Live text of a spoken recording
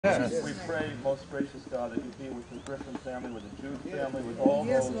We pray, most gracious God, that you be with the Griffin family, with the Jude family, with all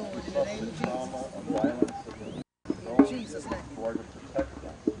those who suffer the trauma of violence, those who are to protect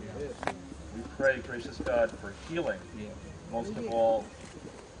them. We pray, gracious God, for healing, most of all,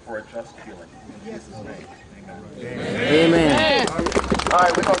 for a just healing. In Jesus' name, amen. Amen. All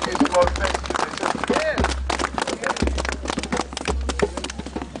right, we're going to get some more things.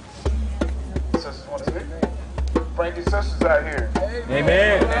 Sisters want to speak? Frankie's sisters out here.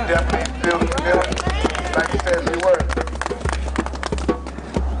 Amen. They definitely feel like you said every word.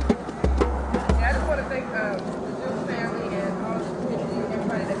 Yeah, I just want to thank the Jude family and all the community,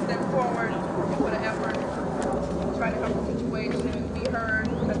 everybody that stepped forward and put an effort to try to help the situation and be heard,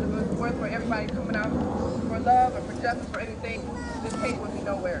 because if it was worth for everybody coming out for love or for justice or anything, this case would be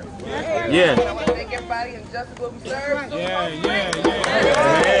nowhere. Yeah. I want to thank everybody, and justice will be served. Yeah.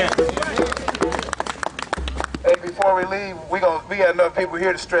 Hey, before we leave, we got enough people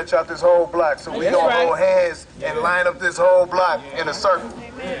here to stretch out this whole block, so we gonna hold hands and line up this whole block in a circle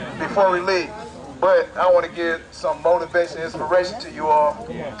before we leave. But I want to give some motivation, inspiration to you all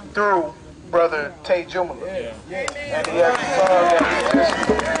through Brother Teju Oblongi. And he has a song that he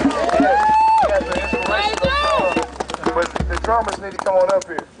has an inspirational song. But the drummers need to come on up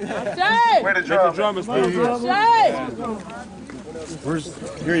here. Where the drummers? Here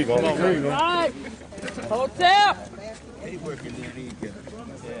you go. Here you go. Hotel.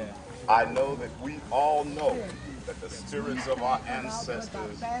 I know that we all know that the spirits of our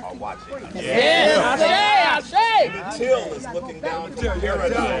ancestors are watching us. I say. The till is looking down to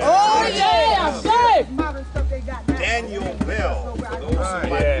paradise. Oh, yeah, I say. Daniel Bell, for those who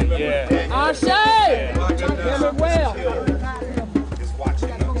might remember Daniel, I say. well, is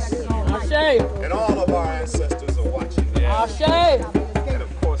watching us. I say. And all of our ancestors are watching us. I say. And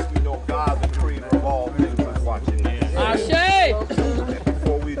of course, we know God, the creator of all things, is watching us. I say. And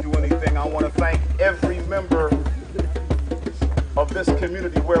before we do anything, I want to thank every member of this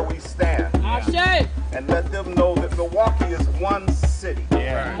community where we stand. I say. And let them know that Milwaukee is one city.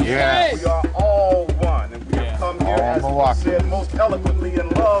 I say. We are all one, and we have come here, as we said most eloquently, in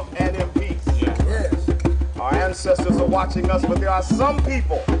love and in peace. Our ancestors are watching us, but there are some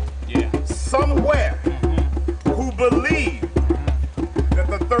people somewhere who believe that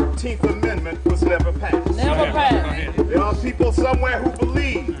the 13th Amendment was never passed. Never passed. There are people somewhere who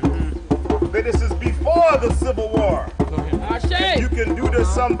believe that this is before the Civil War. I say. You can do to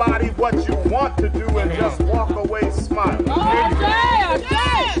somebody what you want to do and just walk away smiling. I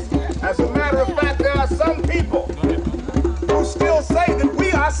say. As a matter of fact, there are some people who still say that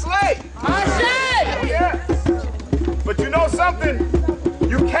we are slaves. I say. Yes. But you know something?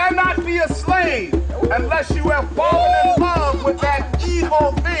 You cannot be a slave unless you have fallen in love with that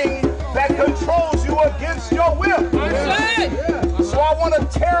evil thing that controls you against your will. So I want to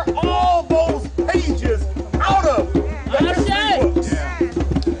tear all those pages out of the history books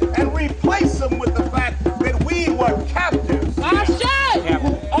and replace them with the fact that we were captives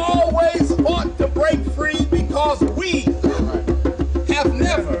who always fought to break free, because we have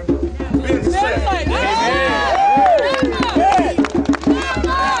never been slaves.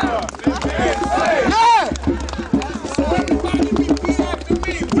 So everybody repeat after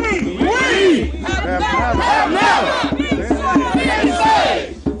me. We have never been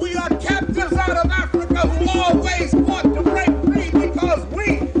slaves. We are captives out of Africa who always fought to break free, because we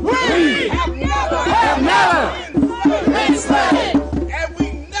have never been slaves. And we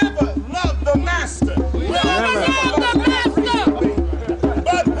never loved the master.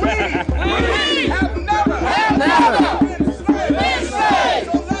 But we have never been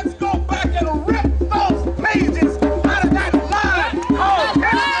slaves. So let's go back and rip those pages out of that line called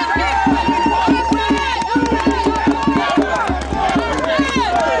history.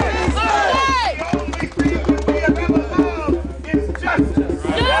 The only thing that we have ever loved is justice.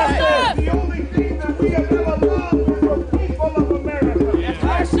 The only thing that we have ever loved is the people of America.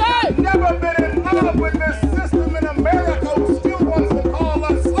 We've never been in love with this system in America who still wants to call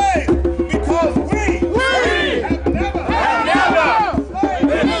us slaves, because we have never been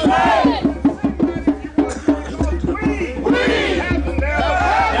slaves. We have never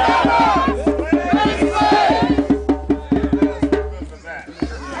been slaves. Remember that.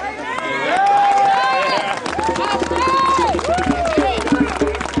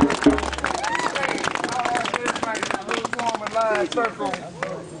 Circle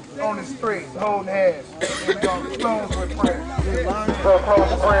on the street, holding hands. We're going to close with prayer. We'll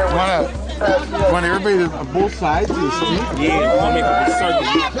close with prayer. Want everybody on both sides of the street? Yeah, I'll make a circle.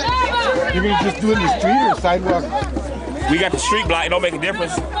 You're going to just do it in the street or sidewalk? We got the street block, it don't make a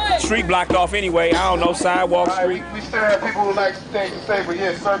difference. street blocked off anyway. I don't know, sidewalk, street. We still have people who like things to say, but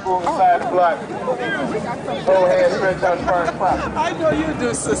yeah, circle on the side of the block. Hold hands, stretch out, fire the clock. I know you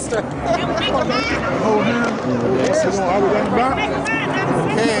do, sister. Hold hands.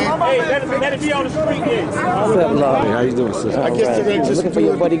 Hey, let it be on the street, kids. What's up, Lord? Hey, how you doing, sister? I guess today just looking for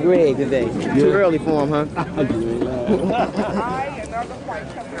your buddy Greg today. Too early for him, huh? I and other white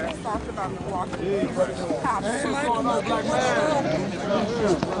countries talked about Milwaukee.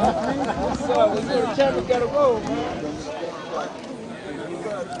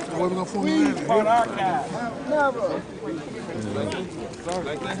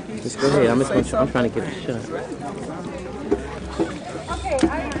 Just go ahead. I'm trying to get the shot. Okay, I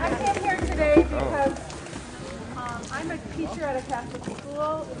came here today because I'm a teacher at a Catholic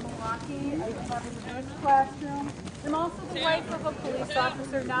school in Milwaukee. I have a Jewish classroom. I'm also the wife of a police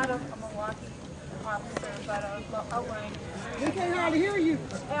officer, not a Milwaukee officer, but a Wright. We can't hardly hear you.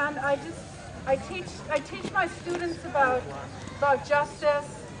 And I teach my students about justice.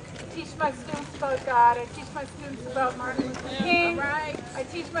 I teach my students about God. I teach my students about Martin Luther King. I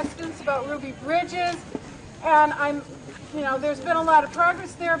teach my students about Ruby Bridges. And there's been a lot of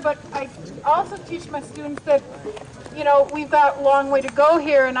progress there, but I also teach my students that, we've got a long way to go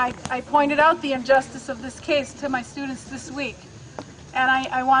here, and I pointed out the injustice of this case to my students this week. And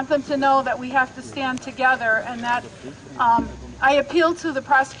I want them to know that we have to stand together, and that I appeal to the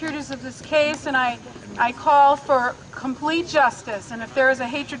prosecutors of this case, and I call for complete justice. And if there is a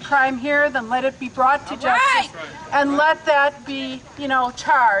hatred crime here, then let it be brought to justice, and let that be,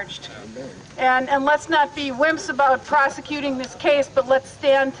 charged. And let's not be wimps about prosecuting this case, but let's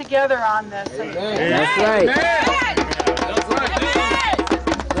stand together on this. That's right.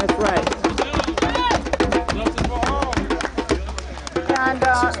 That's right. And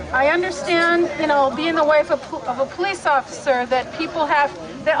I understand, being the wife of a police officer, that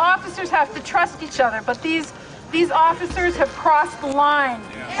officers have to trust each other. But these officers have crossed the line,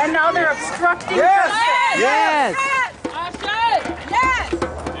 and now they're obstructing justice. Yes.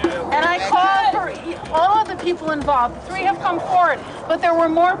 And I call for all of the people involved. The 3 have come forward, but there were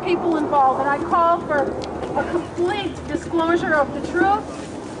more people involved. And I call for a complete disclosure of the truth.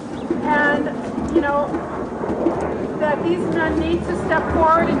 And, that these men need to step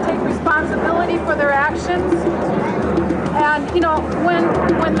forward and take responsibility for their actions. And, when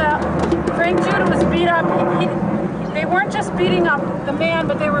the Frank Jude was beat up, they weren't just beating up the man,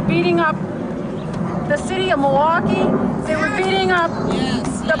 but they were beating up the city of Milwaukee. They were beating up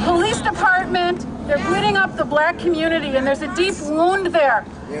the police department. They're beating up the black community, and there's a deep wound there.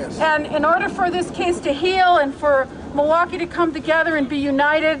 And in order for this case to heal and for Milwaukee to come together and be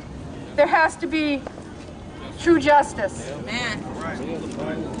united, there has to be true justice.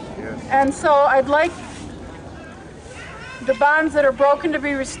 And so I'd like the bonds that are broken to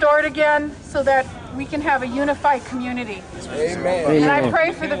be restored again, so that we can have a unified community. Amen. And I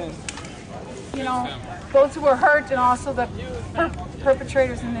pray for those who were hurt, and also the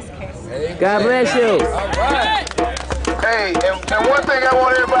perpetrators in this case. God bless you. Hey, and one thing I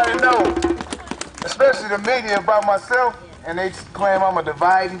want everybody to know, especially the media, about myself, and they claim I'm a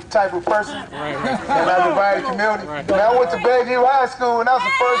dividing type of person, and I divide the community. Now I went to Bayview High School, and I was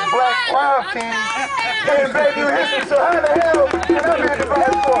the first black choir king in Bayview history, so how the hell can I be a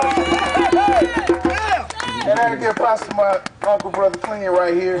dividing force? And I had to give props to my uncle, Brother Clean,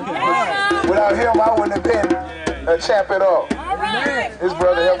 right here. Without him, I wouldn't have been a champ at all. His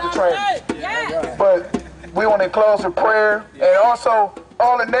brother helped the train. But we want to close with prayer, and also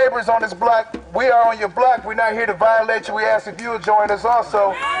all the neighbors on this block, we are on your block. We're not here to violate you. We ask if you'll join us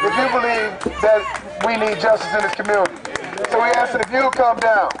also if you believe that we need justice in this community. So we ask that if you'll come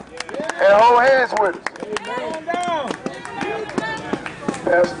down and hold hands with us. Come down.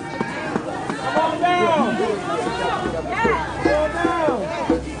 Yes. Come on down.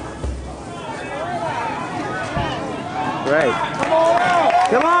 Right. Come on out.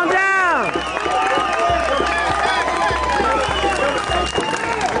 Come on down.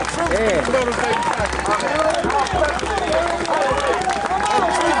 Yeah.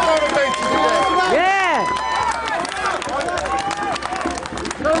 Yeah.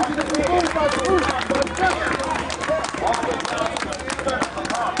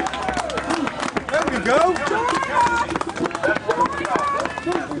 There we go.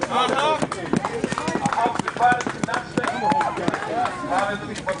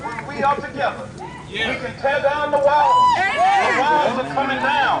 But we are together. We can tear down the walls. The walls are coming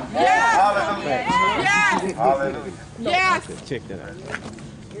down. Hallelujah. Hallelujah. Yes. Check that out.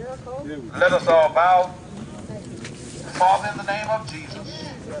 Let us all bow. Father, in the name of Jesus,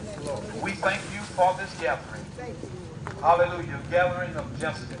 we thank you for this gathering. hallelujah, gathering of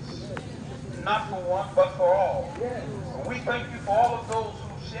justice. Not for one, but for all. We thank you for all of those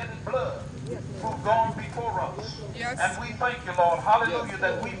who shedded blood, who've gone before us. And we thank you, Lord, hallelujah,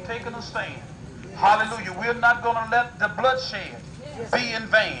 that we've taken a stand. Hallelujah. We're not going to let the bloodshed be in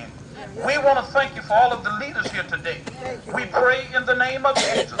vain. We want to thank you for all of the leaders here today. We pray in the name of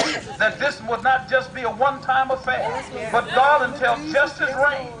Jesus that this would not just be a one-time affair, but God, until justice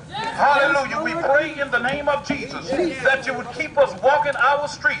reigns. Hallelujah. We pray in the name of Jesus that you would keep us walking our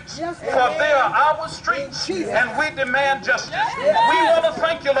streets, for they are our streets, and we demand justice. We want to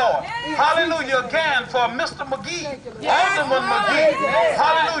thank you, Lord. Hallelujah. Again for Mr. McGee, Alderman McGee.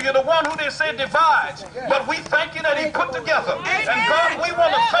 Hallelujah. The one who they say divides, but we thank you that he put together. And God, we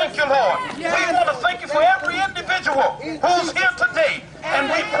want to thank you, Lord. We want to thank you for every individual who's here today. And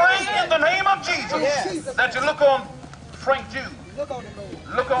we pray in the name of Jesus that you look on Frank Jude.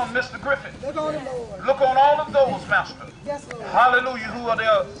 Look on Mr. Griffin. Look on all of those, Master. Hallelujah, who are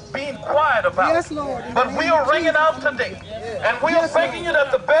there being quiet about it. But we are ringing out today. And we are thanking you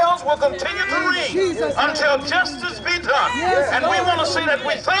that the bells will continue to ring until justice be done. And we want to say that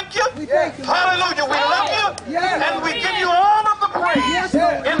we thank you. Hallelujah, we love you. And we give you all of the praise.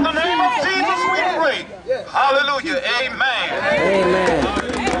 In the name of Jesus we pray. Hallelujah, amen. Amen.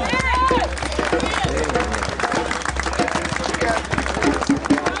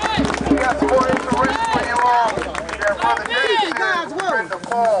 More information for you all. Yeah, Brother James has written a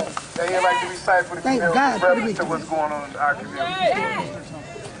poem that he'd like to recite for the community in reference to what's going on in our community.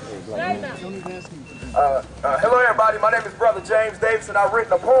 Hello everybody, my name is Brother James Davis and I've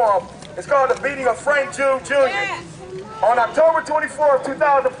written a poem. It's called The Beating of Frank Jude Jr. On October 24th,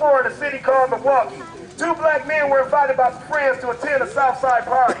 2004 in a city called Milwaukee, two black men were invited by friends to attend a Southside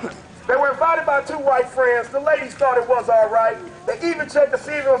party. They were invited by two white friends. The ladies thought it was all right. They even checked to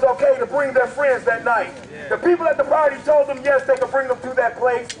see if it was okay to bring their friends that night. The people at the party told them yes, they could bring them to that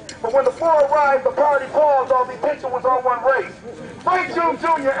place. But when the four arrived, the party paused while the attention was on one race. Frank Jude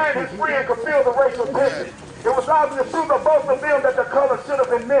Jr. and his friend could feel the racial tension. It was obvious through the both of them that the color should have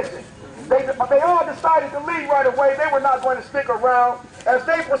been mentioned. They all decided to leave right away. They were not going to stick around. As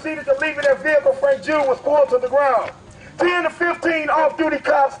they proceeded to leave in their vehicle, Frank Jude was pulled to the ground. 10 to 15 off-duty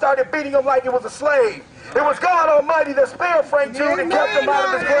cops started beating him like he was a slave. It was God Almighty that spared Frank Jude and kept him out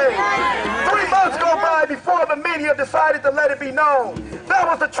of his grave. 3 months go by before the media decided to let it be known. That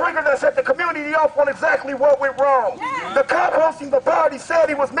was the trigger that set the community off on exactly what went wrong. The cop hosting the party said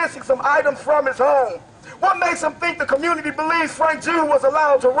he was missing some items from his home. What makes him think the community believes Frank Jude was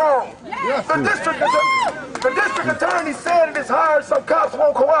allowed to roam? The district attorney said it is hard some cops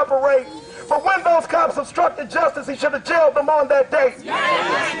won't cooperate. But when those cops obstructed justice, he should have jailed them on that date.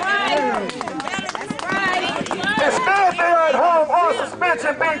 Instead, they are at home on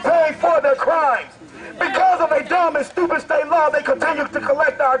suspension being paid for their crimes. Because of a dumb and stupid state law, they continue to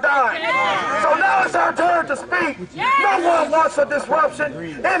collect our dimes. So now it's our turn to speak. No one wants a disruption.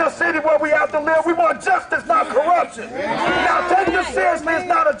 In a city where we have to live, we want justice, not corruption. Now take this seriously, it's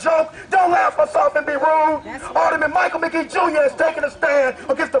not a joke. Don't laugh us off and be rude. Alderman Michael McGee Jr. has taken a stand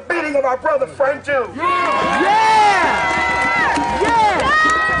against the beating of our brother Frank Jude.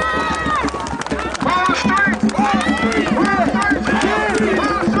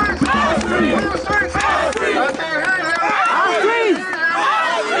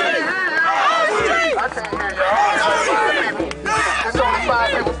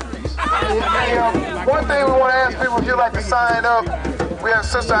 One thing we want to ask people, if you'd like to sign up, we have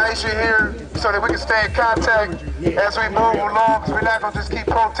Sister Aisha here so that we can stay in contact as we move along, because we're not going to just keep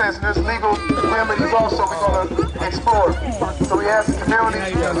protesting. There's legal remedies also we're going to explore. So we ask the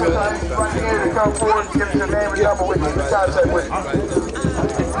community, Sister Aisha right here to come forward and give us your name and number with you, in contact with you.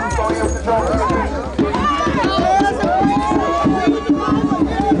 So you have to join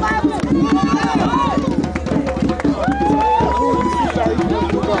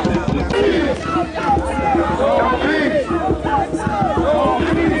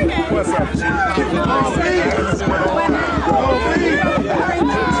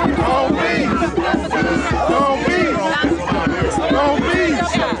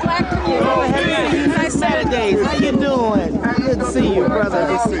Nice Saturdays. How you doing? Good to see you, brother.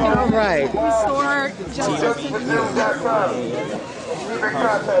 Good to see you. All right.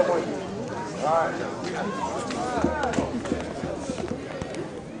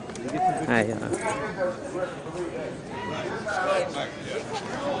 Hi.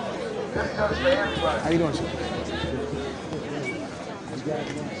 How you doing, sir?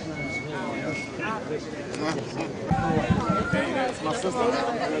 That's my sister.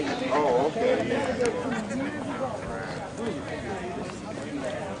 Oh, okay.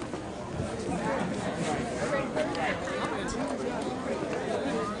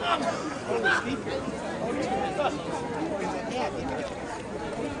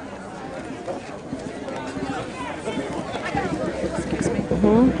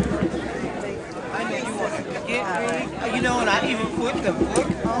 I know you want to get me. You know, and I even put the book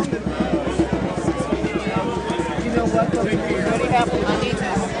on the. You know what? What happened? I need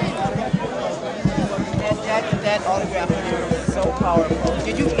that autograph is so powerful.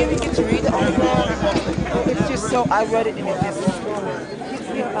 Did you even get to read the autograph? It's just so. I read it and it just.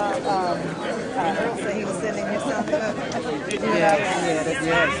 Earl said he was sending his son the book. Yes.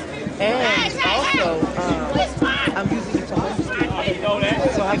 And also, I'm using it to homeschool.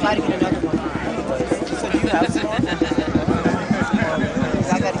 So I got to get another one. So do you have some more?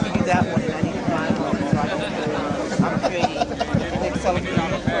 I got to give you that one, and I need to find one. So I'm creating the Accelerated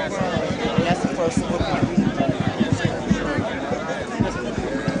program, and that's the first book I'm reading.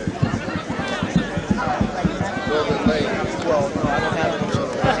 Well, no, I don't have any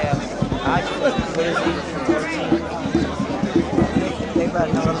children. I just, what is it? 13. They about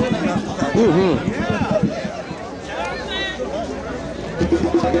to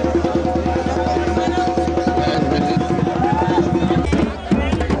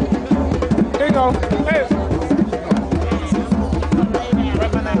There you go. Hey.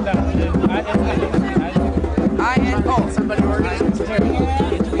 Somebody organized.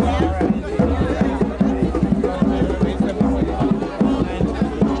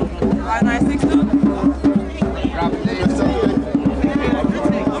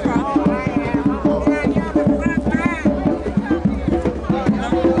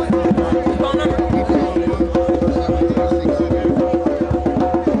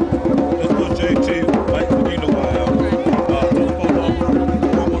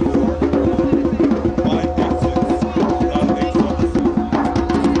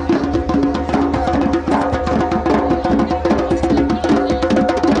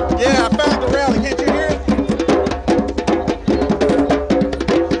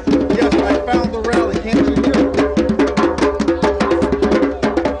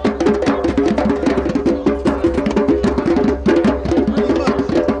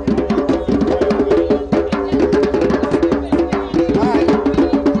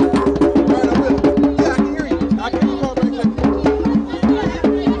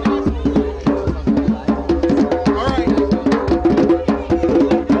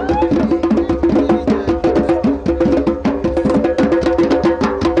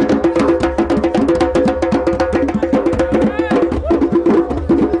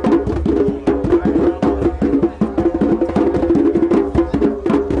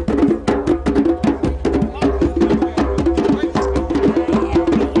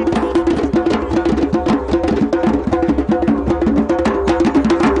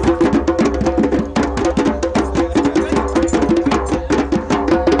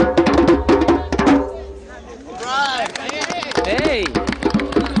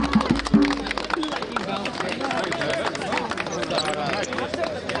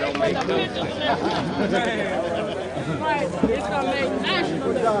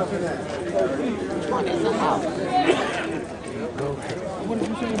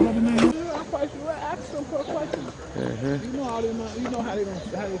 You know how they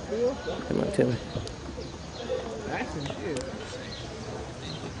feel. Tell me. Action, shit.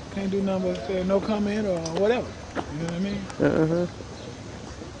 Can't do nothing but say no comment or whatever. You know what I mean?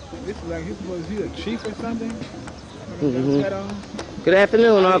 This is like was he a chief or something? Good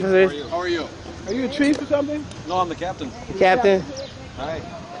afternoon, officers. How are you? Are you a chief or something? No, I'm the captain. Captain. Hi.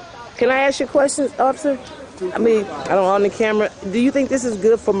 Can I ask you a question, officer? I mean, I don't on the camera. Do you think this is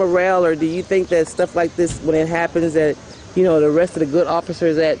good for morale, or do you think that stuff like this, when it happens, that the rest of the good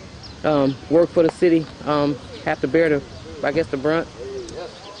officers that work for the city have to bear the, I guess, the brunt?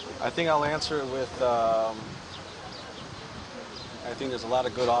 I think I'll answer it with, I think there's a lot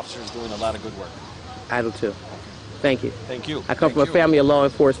of good officers doing a lot of good work. I do too. Thank you. Thank you. I come from a family of law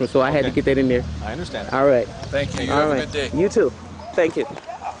enforcement, so I had to get that in there. I understand. All right. Thank you. You All have right. a good day. You too. Thank you.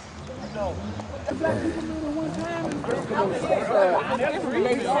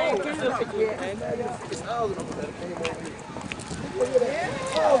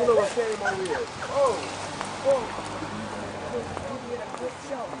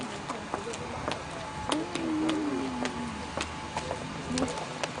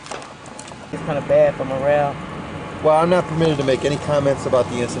 It's kind of bad for morale. Well, I'm not permitted to make any comments about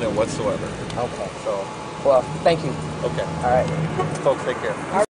the incident whatsoever. Okay. So. Well, thank you. Okay. All right. Folks, take care.